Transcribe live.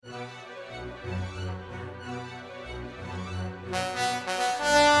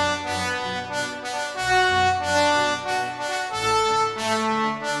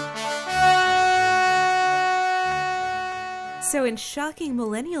in shocking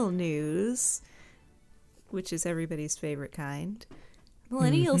millennial news, which is everybody's favorite kind,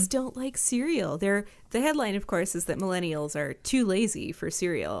 millennials don't like cereal. The headline, of course, is that millennials are too lazy for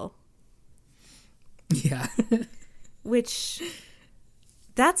cereal. Yeah. Which,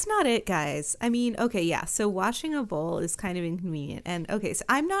 that's not it, guys. I mean, okay, yeah, so washing a bowl is kind of inconvenient. And, okay, so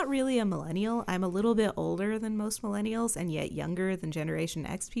I'm not really a millennial. I'm a little bit older than most millennials and yet younger than Generation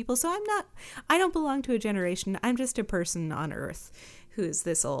X people. So I don't belong to a generation. I'm just a person on Earth who is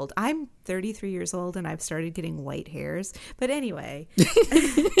this old. I'm 33 years old and I've started getting white hairs. But anyway.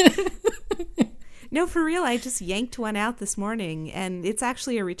 No, for real, I just yanked one out this morning, and it's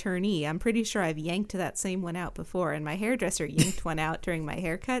actually a returnee. I'm pretty sure I've yanked that same one out before, and my hairdresser yanked one out during my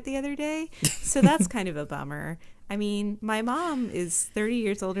haircut the other day, so that's kind of a bummer. I mean, my mom is 30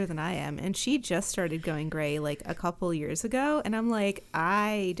 years older than I am, and she just started going gray like a couple years ago, and I'm like,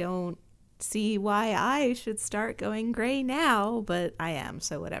 I don't see why I should start going gray now, but I am,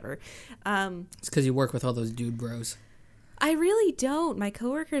 so whatever. It's because you work with all those dude bros. I really don't. My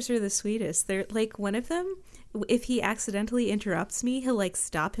coworkers are the sweetest. They're like, one of them, if he accidentally interrupts me, he'll like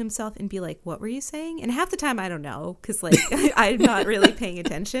stop himself and be like, what were you saying? And half the time I don't know, because like I'm not really paying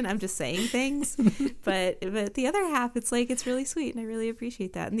attention. I'm just saying things. But the other half, it's like, it's really sweet and I really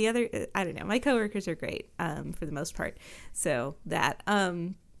appreciate that. And the other, I don't know, my coworkers are great for the most part. So that,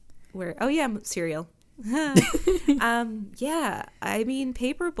 cereal. Yeah, I mean,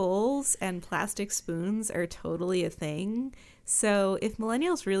 paper bowls and plastic spoons are totally a thing. So if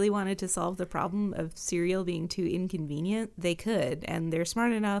millennials really wanted to solve the problem of cereal being too inconvenient, they could, and they're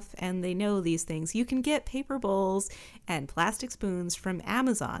smart enough and they know these things. You can get paper bowls and plastic spoons from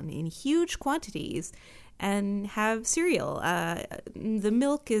Amazon in huge quantities and have cereal. The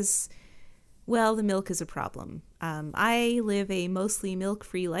milk is a problem. I live a mostly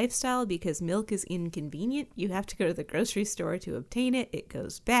milk-free lifestyle because milk is inconvenient. You have to go to the grocery store to obtain it. It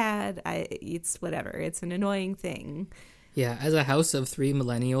goes bad. It's whatever. It's an annoying thing. Yeah, as a house of 3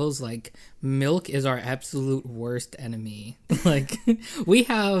 millennials, like, milk is our absolute worst enemy. Like, we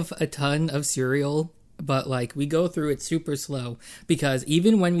have a ton of cereal, but, like, we go through it super slow because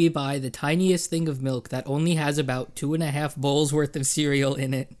even when we buy the tiniest thing of milk that only has about 2.5 bowls worth of cereal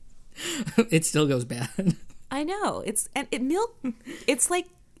in it, it still goes bad. I know. Milk, it's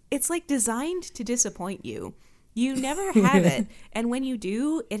like designed to disappoint you. You never have it, and when you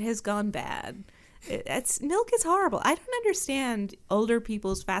do, it has gone bad. Milk is horrible. I don't understand older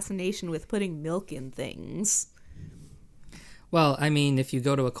people's fascination with putting milk in things. Well, I mean, if you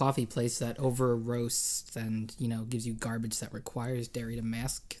go to a coffee place that over roasts and, gives you garbage that requires dairy to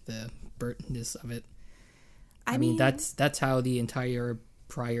mask the burntness of it. I mean, that's how the entire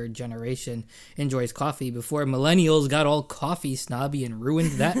prior generation enjoys coffee before millennials got all coffee snobby and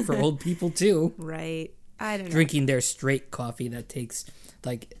ruined that for old people too. Right. I don't know. Drinking their straight coffee that takes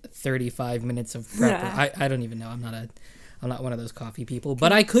like 35 minutes of prep. I don't even know. I'm not one of those coffee people,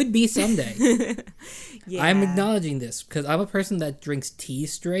 but I could be someday. Yeah. I'm acknowledging this because I'm a person that drinks tea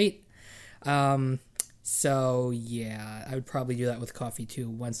straight. So yeah, I would probably do that with coffee too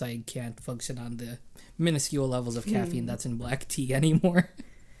once I can't function on the minuscule levels of caffeine that's in black tea anymore.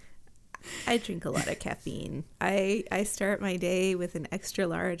 I drink a lot of caffeine. I start my day with an extra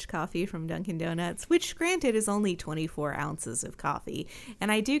large coffee from Dunkin' Donuts, which granted is only 24 ounces of coffee.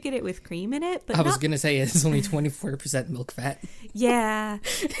 And I do get it with cream in it, but I was going to say it's only 24% milk fat. Yeah.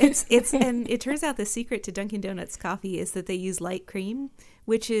 And it turns out the secret to Dunkin' Donuts coffee is that they use light cream,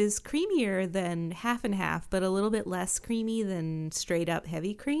 which is creamier than half and half, but a little bit less creamy than straight up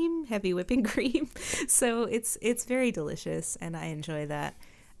heavy whipping cream. So it's very delicious and I enjoy that.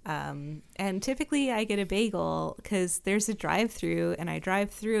 And typically I get a bagel because there's a drive-through and I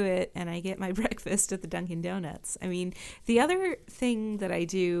drive through it and I get my breakfast at the Dunkin' Donuts. I mean, the other thing that I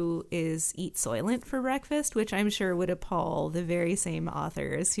do is eat Soylent for breakfast, which I'm sure would appall the very same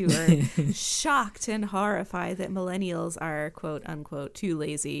authors who are shocked and horrified that millennials are quote unquote too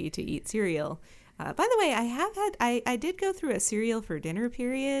lazy to eat cereal. By the way, I did go through a cereal for dinner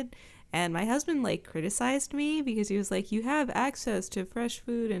period. And my husband, criticized me because he was like, you have access to fresh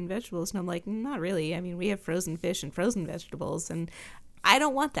food and vegetables. And I'm like, not really. I mean, we have frozen fish and frozen vegetables. And I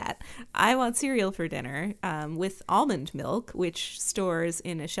don't want that. I want cereal for dinner with almond milk, which stores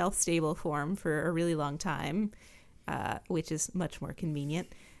in a shelf-stable form for a really long time, which is much more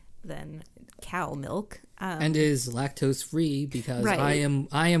convenient than cow milk. And is lactose free because right.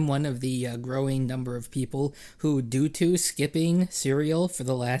 I am one of the growing number of people who, due to skipping cereal for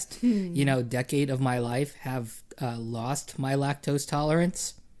the last decade of my life, have lost my lactose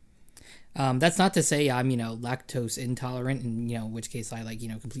tolerance. That's not to say I'm, lactose intolerant, and, in which case I,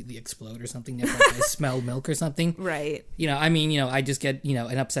 completely explode or something if I smell milk or something. Right. I just get,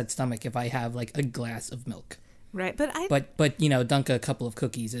 an upset stomach if I have, a glass of milk. Right, But dunk a couple of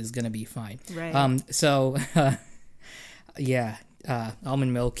cookies is going to be fine. Right. Yeah.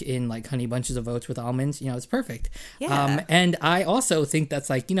 Almond milk in Honey Bunches of Oats with almonds, it's perfect. Yeah. And I also think that's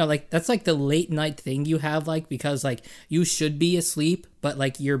that's the late night thing you have, because you should be asleep,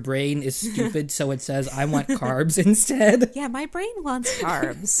 but your brain is stupid, so it says I want carbs instead. Yeah, my brain wants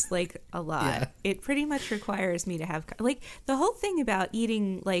carbs a lot. Yeah. It pretty much requires me to have the whole thing about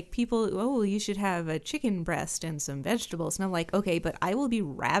eating, people, you should have a chicken breast and some vegetables, and I'm like, okay, but I will be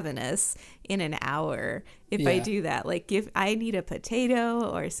ravenous in an hour if I do that. If I need a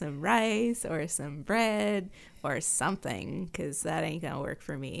potato or some rice or some bread or something, because that ain't gonna work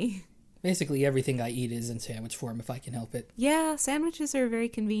for me. Basically, everything I eat is in sandwich form if I can help it. Yeah, sandwiches are a very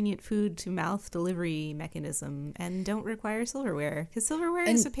convenient food to mouth delivery mechanism and don't require silverware, because silverware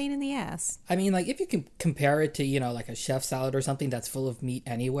is a pain in the ass. I mean, if you can compare it to, a chef salad or something that's full of meat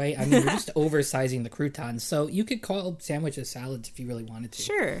anyway, I mean, you're just oversizing the croutons. So you could call sandwiches salads if you really wanted to.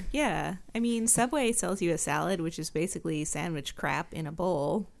 Sure, yeah. I mean, Subway sells you a salad, which is basically sandwich crap in a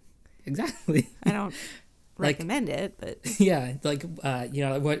bowl. Exactly. I don't recommend it, but yeah,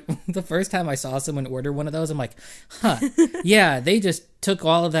 what the first time I saw someone order one of those, I'm like, yeah, they just took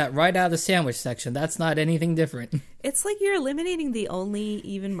all of that right out of the sandwich section. That's not anything different. It's like you're eliminating the only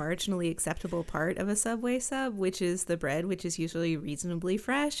even marginally acceptable part of a Subway sub, which is the bread, which is usually reasonably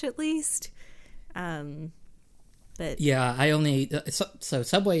fresh at least. But yeah, I only so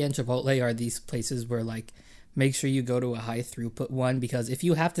Subway and Chipotle are these places where make sure you go to a high throughput one, because if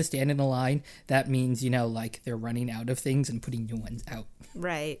you have to stand in a line, that means, they're running out of things and putting new ones out.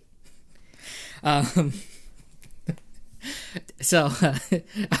 Right. So,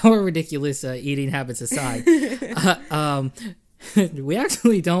 our ridiculous eating habits aside, we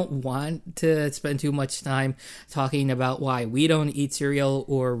actually don't want to spend too much time talking about why we don't eat cereal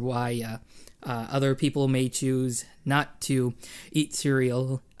or why other people may choose not to eat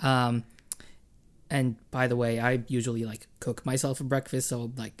cereal. And by the way, I usually cook myself for breakfast,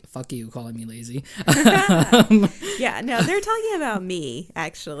 so fuck you calling me lazy. Yeah, no, they're talking about me,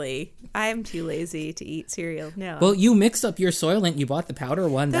 actually. I'm too lazy to eat cereal. No. Well, you mixed up your Soylent, you bought the powder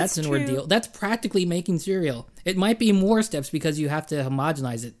one. That's an true. ordeal. That's practically making cereal. It might be more steps because you have to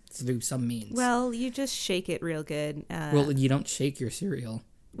homogenize it through some means. Well, you just shake it real good. Well, you don't shake your cereal.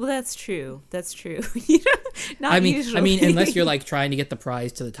 Well, that's true. That's true. Usually. I mean, unless you're trying to get the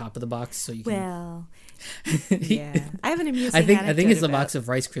prize to the top of the box, so you can. Well, yeah. I have an amusing. I think it's the box of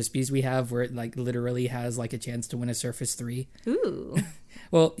Rice Krispies we have where it literally has a chance to win a Surface 3. Ooh.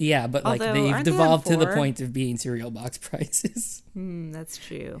 Well, yeah, but Although, they've devolved to the point of being cereal box prizes. That's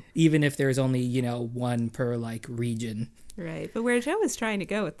true. Even if there's only one per region. Right, but where Joe was trying to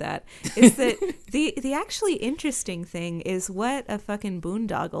go with that is that the actually interesting thing is what a fucking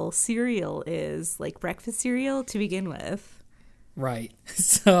boondoggle cereal is, breakfast cereal to begin with. Right.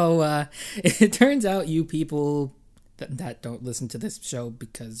 So it turns out you people that don't listen to this show,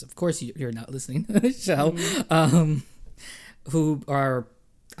 because of course you're not listening to this show, who are,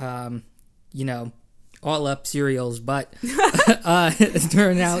 all up cereals, but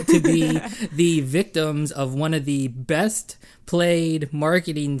turn out to be the victims of one of the best played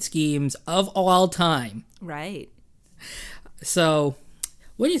marketing schemes of all time. Right. So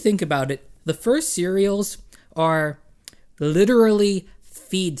when you think about it, the first cereals are literally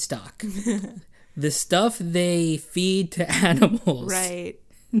feedstock. The stuff they feed to animals. Right.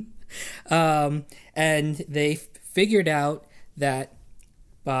 And they figured out that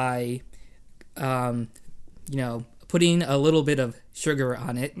by putting a little bit of sugar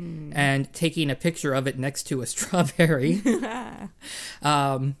on it and taking a picture of it next to a strawberry,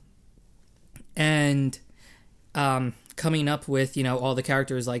 and coming up with, all the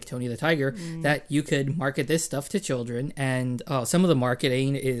characters like Tony the Tiger, that you could market this stuff to children. And some of the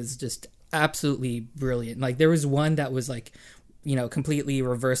marketing is just absolutely brilliant. There was one that was completely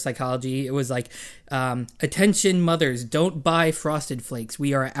reverse psychology. It was attention mothers, don't buy Frosted Flakes.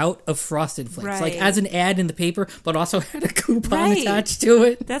 We are out of Frosted Flakes. Right. As an ad in the paper, but also had a coupon attached to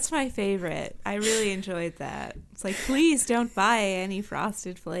it. That's my favorite. I really enjoyed that. It's please don't buy any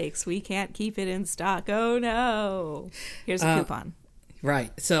Frosted Flakes. We can't keep it in stock. Oh no. Here's a coupon.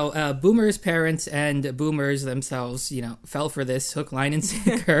 Right. So boomers' parents and boomers themselves, fell for this hook, line, and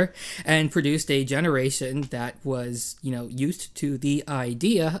sinker and produced a generation that was, used to the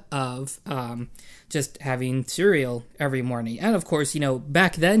idea of just having cereal every morning. And of course,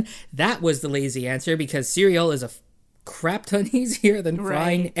 back then, that was the lazy answer, because cereal is a crap ton easier than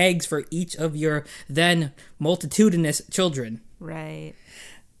frying Right. eggs for each of your then multitudinous children. Right.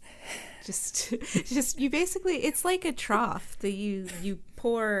 Just you basically, it's like a trough that you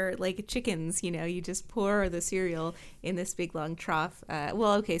pour, like chickens, you just pour the cereal in this big long trough.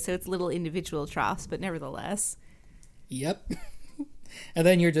 Well, okay, so it's little individual troughs, but nevertheless. Yep. And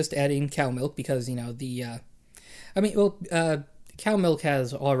then you're just adding cow milk because, cow milk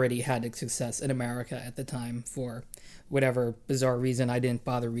has already had its success in America at the time for whatever bizarre reason I didn't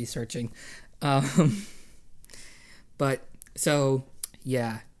bother researching. But, so,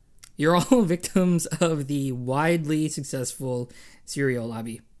 yeah. You're all victims of the widely successful cereal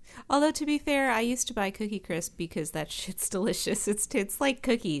lobby. Although, to be fair, I used to buy Cookie Crisp because that shit's delicious. It's like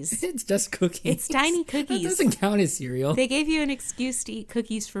cookies. It's just cookies. It's tiny cookies. That doesn't count as cereal. They gave you an excuse to eat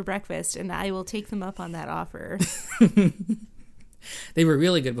cookies for breakfast, and I will take them up on that offer. They were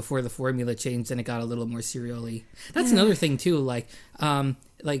really good before the formula changed and it got a little more cereal-y. That's another thing, too. Like,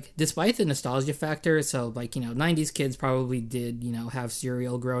 despite the nostalgia factor, so, 90s kids probably did, have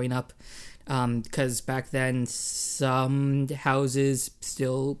cereal growing up. Because back then, some houses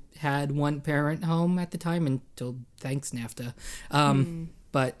still had one-parent home at the time until thanks NAFTA.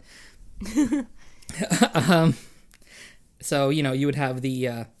 But, so, you would have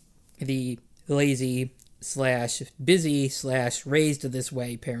the lazy / busy / raised this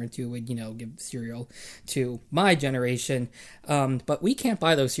way parent who would, give cereal to my generation. But we can't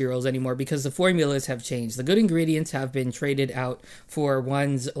buy those cereals anymore because the formulas have changed. The good ingredients have been traded out for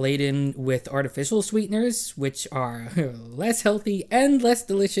ones laden with artificial sweeteners, which are less healthy and less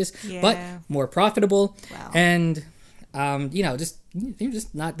delicious, but more profitable. Wow. And, they're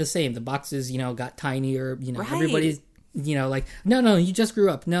just not the same. The boxes, got tinier, Right. everybody's, no, you just grew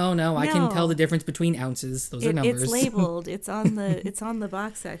up. No, I can tell the difference between ounces. Those are numbers. It's labeled. It's on the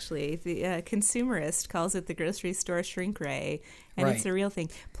box, actually. The Consumerist calls it the grocery store shrink ray, and Right. it's a real thing.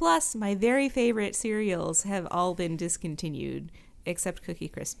 Plus, my very favorite cereals have all been discontinued, except Cookie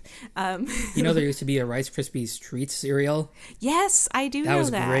Crisp. There used to be a Rice Krispies Treats cereal. Yes, I do know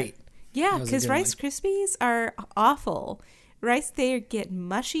that. That was great. Yeah, That was a because good Rice one. Krispies are awful. They get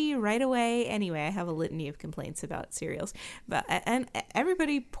mushy right away. Anyway, I have a litany of complaints about cereals, and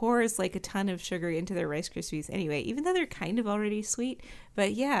everybody pours like a ton of sugar into their Rice Krispies anyway, even though they're kind of already sweet.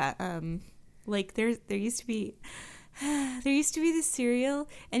 But yeah, there used to be this cereal,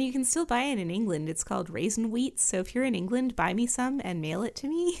 and you can still buy it in England. It's called Raisin Wheat. So if you're in England, buy me some and mail it to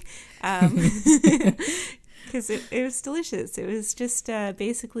me. Because it was delicious. It was just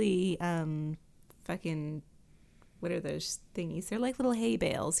basically fucking, what are those thingies? They're like little hay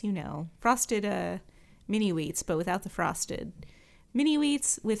bales, frosted mini wheats, but without the frosted. Mini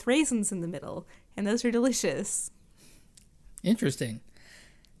wheats with raisins in the middle, and those are delicious. Interesting.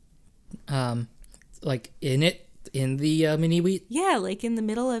 In the mini wheat? Yeah, like in the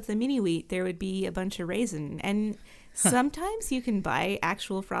middle of the mini wheat, there would be a bunch of raisin. And sometimes you can buy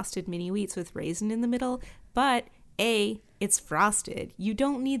actual frosted mini wheats with raisin in the middle, but A, it's frosted. You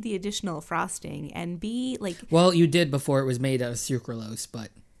don't need the additional frosting. And B, Well, you did before it was made out of sucralose, but...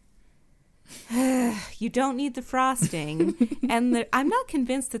 you don't need the frosting. And I'm not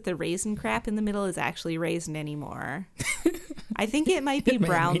convinced that the raisin crap in the middle is actually raisin anymore. I think it might be It may or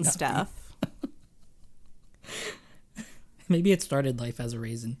may brown not be. stuff. Maybe it started life as a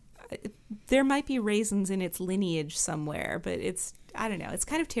raisin. There might be raisins in its lineage somewhere, but I don't know, it's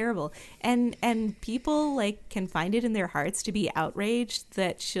kind of terrible. And people can find it in their hearts to be outraged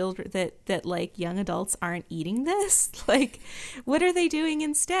that children that young adults aren't eating this. What are they doing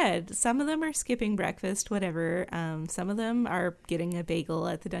instead? Some of them are skipping breakfast, whatever. Some of them are getting a bagel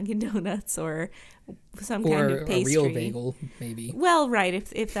at the Dunkin' Donuts or some kind of pastry. Or a real bagel, maybe. Well, right,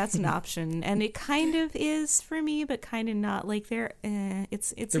 if that's an option, and it kind of is for me, but kind of not.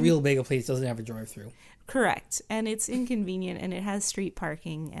 It's The real bagel place doesn't have a drive-through. Correct, and it's inconvenient, and it has street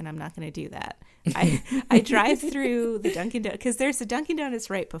parking, and I'm not going to do that. I drive through the Dunkin' Donuts, because there's a Dunkin' Donuts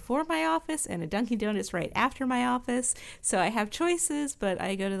right before my office and a Dunkin' Donuts right after my office, so I have choices, but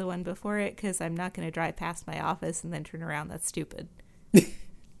I go to the one before it because I'm not going to drive past my office and then turn around. That's stupid.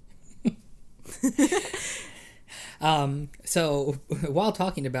 So while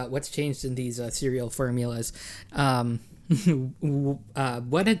talking about what's changed in these cereal formulas, one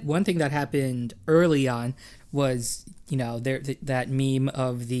thing that happened early on was, that meme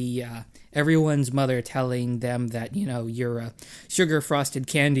of the everyone's mother telling them that, your sugar frosted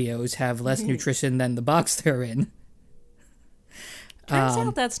Candios have less nutrition than the box they're in. Turns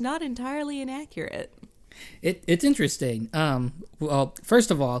out that's not entirely inaccurate. It's interesting. Well,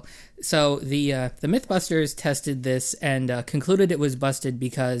 first of all, so the MythBusters tested this and concluded it was busted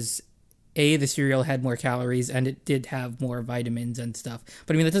because the cereal had more calories and it did have more vitamins and stuff.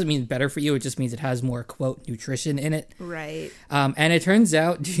 But I mean, that doesn't mean it's better for you. It just means it has more, quote, nutrition in it. Right. And it turns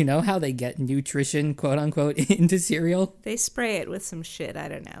out, do you know how they get nutrition, quote unquote, into cereal? They spray it with some shit. I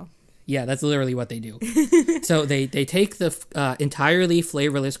don't know. Yeah, that's literally what they do. So they take the entirely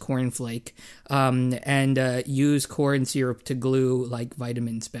flavorless cornflake and use corn syrup to glue like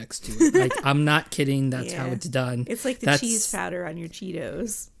vitamin specks to it. Like, I'm not kidding. That's how it's done. It's like the cheese powder on your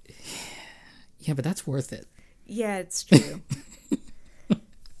Cheetos. Yeah, but that's worth it. Yeah, it's true.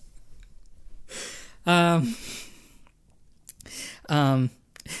 Now,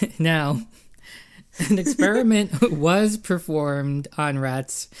 an experiment was performed on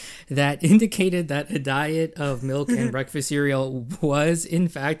rats that indicated that a diet of milk and breakfast cereal was, in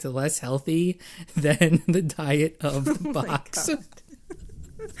fact, less healthy than the diet of the box.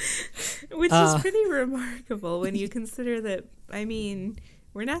 Which is pretty remarkable when you consider that, I mean,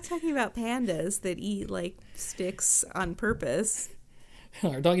 we're not talking about pandas that eat, like, sticks on purpose.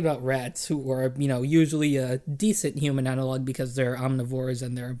 We're talking about rats who are, you know, usually a decent human analog because they're omnivores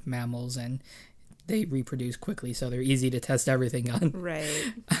and they're mammals and they reproduce quickly, so they're easy to test everything on.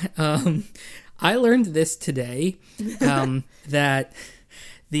 Right. I learned this today, that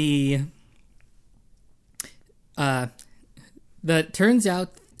that turns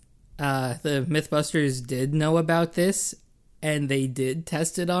out the Mythbusters did know about this, and they did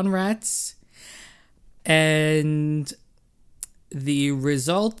test it on rats, and the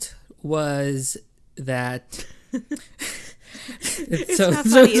result was that the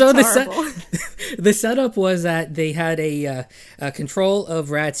setup was that they had a control of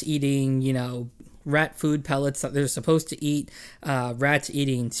rats eating, you know, rat food pellets that they're supposed to eat, rats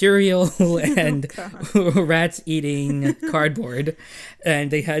eating cereal, and rats eating cardboard, and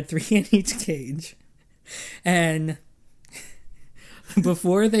they had 3 in each cage. And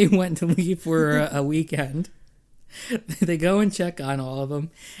before they went to leave for a weekend, they go and check on all of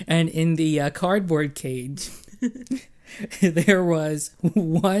them, and in the cardboard cage there was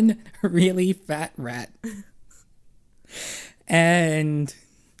one really fat rat, and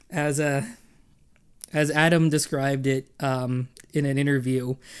as Adam described it in an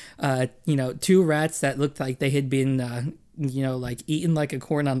interview, you know, 2 rats that looked like they had been you know, like eaten like a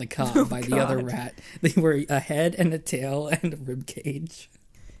corn on the cob by the other rat. They were a head and a tail and a rib cage.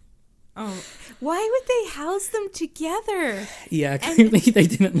 Oh, why would they house them together? Yeah, clearly they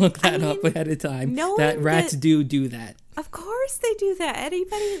didn't look that up ahead of time. That rats do that. Of course they do that.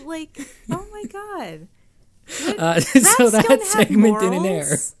 Anybody, like, oh my god. So that segment didn't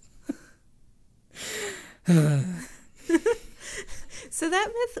air. So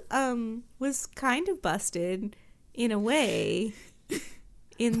that myth was kind of busted in a way,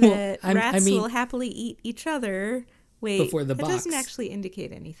 in that rats will happily eat each other. Wait, before the that box doesn't actually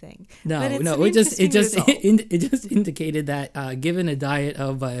indicate anything. No, it just indicated that given a diet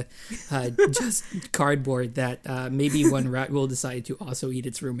of just cardboard, that maybe one rat will decide to also eat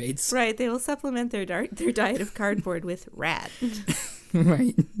its roommates. Right, they will supplement their diet of cardboard with rat.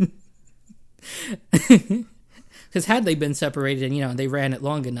 Right. Because had they been separated and, you know, they ran it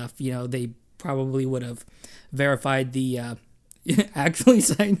long enough, you know, they probably would have verified the actually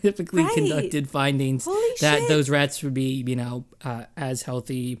scientifically conducted findings that those rats would be, you know, as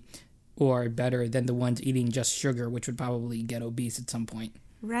healthy or better than the ones eating just sugar, which would probably get obese at some point.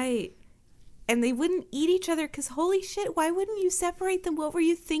 Right. And they wouldn't eat each other because, holy shit, why wouldn't you separate them? What were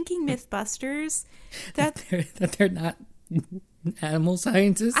you thinking, Mythbusters? That they're not animal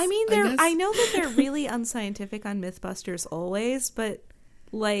scientists? I mean, I know that they're really unscientific on Mythbusters always, but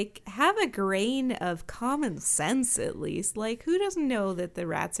like, have a grain of common sense at least. Like, who doesn't know that the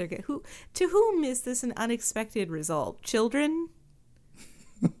rats are to whom is this an unexpected result? Children?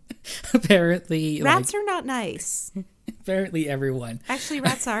 Apparently, rats are not nice. Apparently, everyone. Actually,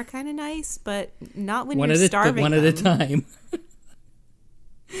 rats are kind of nice, but not when you're starving one them. At a time.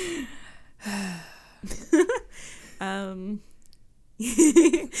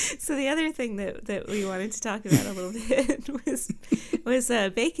 So the other thing that we wanted to talk about a little bit was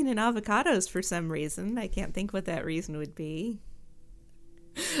bacon and avocados for some reason. I can't think what that reason would be.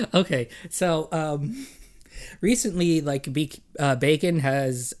 Okay, so recently, like, bacon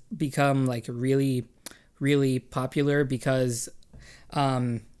has become like really, really popular because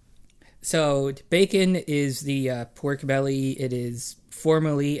so bacon is the pork belly. It is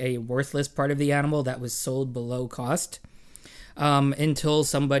formerly a worthless part of the animal that was sold below cost. Until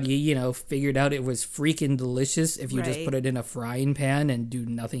somebody, you know, figured out it was freaking delicious if you just put it in a frying pan and do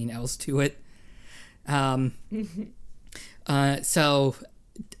nothing else to it. So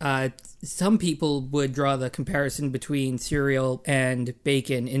uh, some people would draw the comparison between cereal and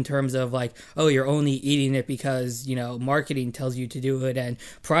bacon in terms of like, oh, you're only eating it because, marketing tells you to do it, and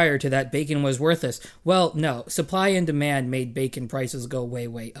prior to that, bacon was worthless. Well, no, supply and demand made bacon prices go way,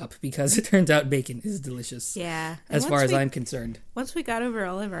 way up because it turns out bacon is delicious. Yeah. As far as I'm concerned. Once we got over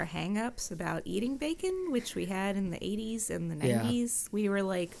all of our hang-ups about eating bacon, which we had in the 80s and the 90s, we were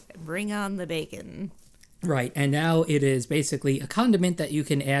like, bring on the bacon. Right, and now it is basically a condiment that you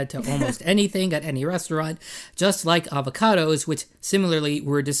can add to almost anything at any restaurant, just like avocados, which similarly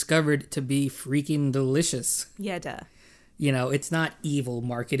were discovered to be freaking delicious. Yeah, duh. It's not evil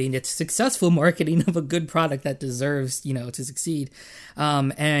marketing, it's successful marketing of a good product that deserves, to succeed.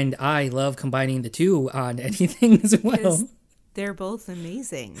 And I love combining the two on anything as well. They're both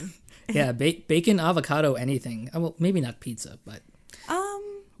amazing. Yeah, bacon, avocado, anything. Well, maybe not pizza, but...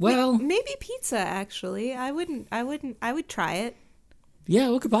 Well, maybe pizza, actually. I would try it. Yeah,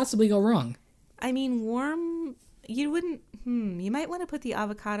 what could possibly go wrong? I mean, you wouldn't, you might want to put the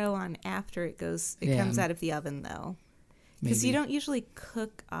avocado on after it comes out of the oven, though. Because you don't usually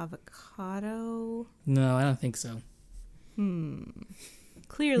cook avocado. No, I don't think so.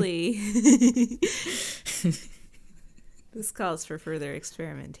 Clearly. This calls for further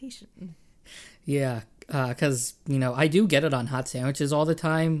experimentation. Yeah, because, I do get it on hot sandwiches all the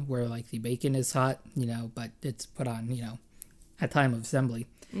time where, like, the bacon is hot, but it's put on, at time of assembly.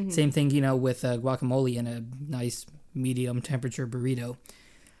 Mm-hmm. Same thing, with guacamole in a nice medium temperature burrito.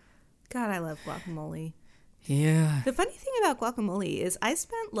 God, I love guacamole. Yeah. The funny thing about guacamole is I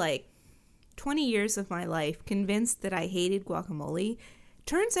spent, 20 years of my life convinced that I hated guacamole.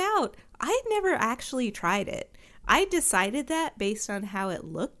 Turns out I had never actually tried it. I decided that based on how it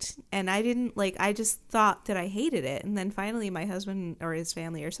looked, and I didn't, I just thought that I hated it. And then finally my husband or his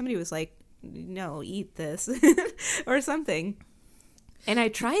family or somebody was like, no, eat this or something. And I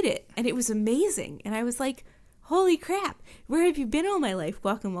tried it, and it was amazing. And I was like, holy crap, where have you been all my life,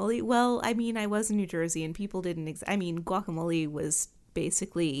 guacamole? Well, I mean, I was in New Jersey, and people didn't, guacamole was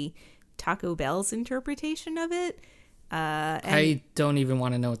basically Taco Bell's interpretation of it. I don't even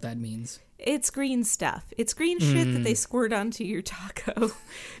want to know what that means. It's green stuff. It's green shit that they squirt onto your taco,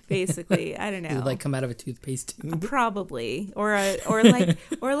 basically. I don't know. It would come out of a toothpaste tube. Probably, or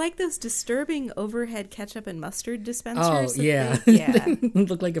like those disturbing overhead ketchup and mustard dispensers. Oh yeah, yeah.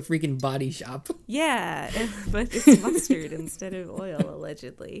 Look like a freaking Body Shop. Yeah, but it's mustard instead of oil,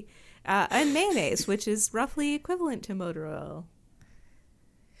 allegedly, and mayonnaise, which is roughly equivalent to motor oil.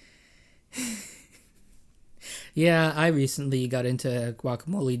 Yeah, I recently got into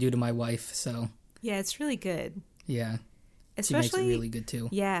guacamole due to my wife, so... Yeah, it's really good. Yeah. Especially, she makes it really good, too.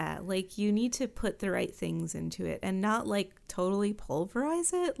 Yeah, you need to put the right things into it and not, totally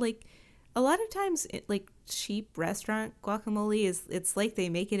pulverize it. A lot of times, cheap restaurant guacamole it's like they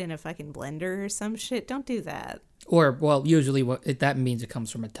make it in a fucking blender or some shit. Don't do that. Or, well, usually that means it comes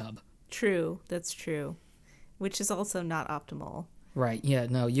from a tub. True, that's true. Which is also not optimal. Right, yeah,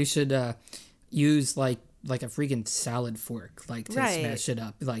 no, you should use, like a freaking salad fork, to smash it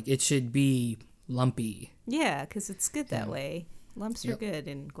up. It should be lumpy. Yeah, because it's good that way. Lumps are good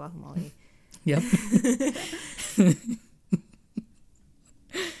in guacamole. Yep.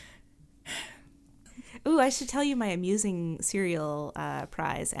 Ooh, I should tell you my amusing cereal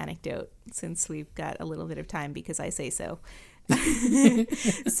prize anecdote since we've got a little bit of time because I say so.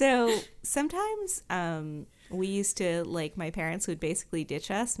 So sometimes we used to, my parents would basically ditch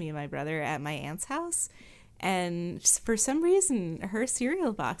us, me and my brother, at my aunt's house. And for some reason, her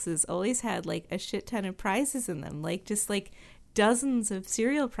cereal boxes always had, a shit ton of prizes in them. Dozens of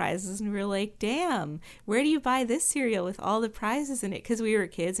cereal prizes. And we were like, damn, where do you buy this cereal with all the prizes in it? Because we were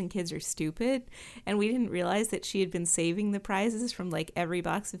kids and kids are stupid. And we didn't realize that she had been saving the prizes from, every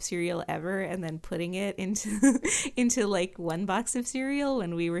box of cereal ever and then putting it into one box of cereal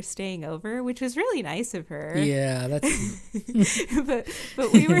when we were staying over, which was really nice of her. Yeah, that's...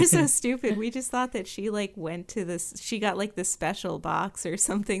 but we were so stupid. We just thought that she, went to this... She got, the special box or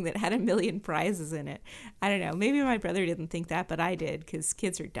something that had 1 million prizes in it. I don't know. Maybe my brother didn't think that, but I did, because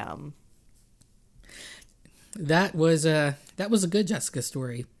kids are dumb. That was a good Jessica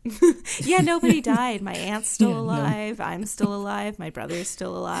story. Yeah, nobody died. My aunt's still alive. No. I'm still alive. My brother's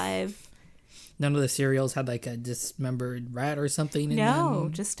still alive. None of the cereals had a dismembered rat or something in them? No,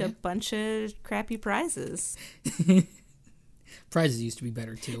 just a bunch of crappy prizes. Prizes used to be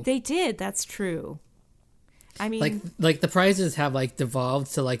better, too. They did. That's true. I mean... the prizes have,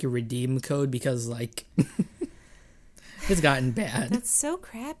 devolved to, a redeem code because, it's gotten bad. That's so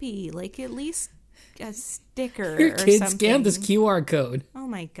crappy. At least a sticker Your or kid something. scanned this QR code. Oh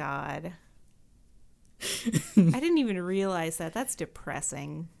my god. I didn't even realize that. That's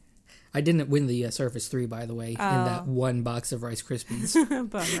depressing. I didn't win the Surface 3, by the way, in that one box of Rice Krispies.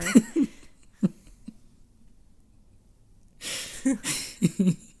 Bummer.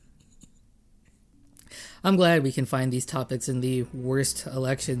 I'm glad we can find these topics in the worst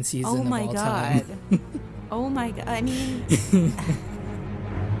election season of all time. Oh my god. I mean,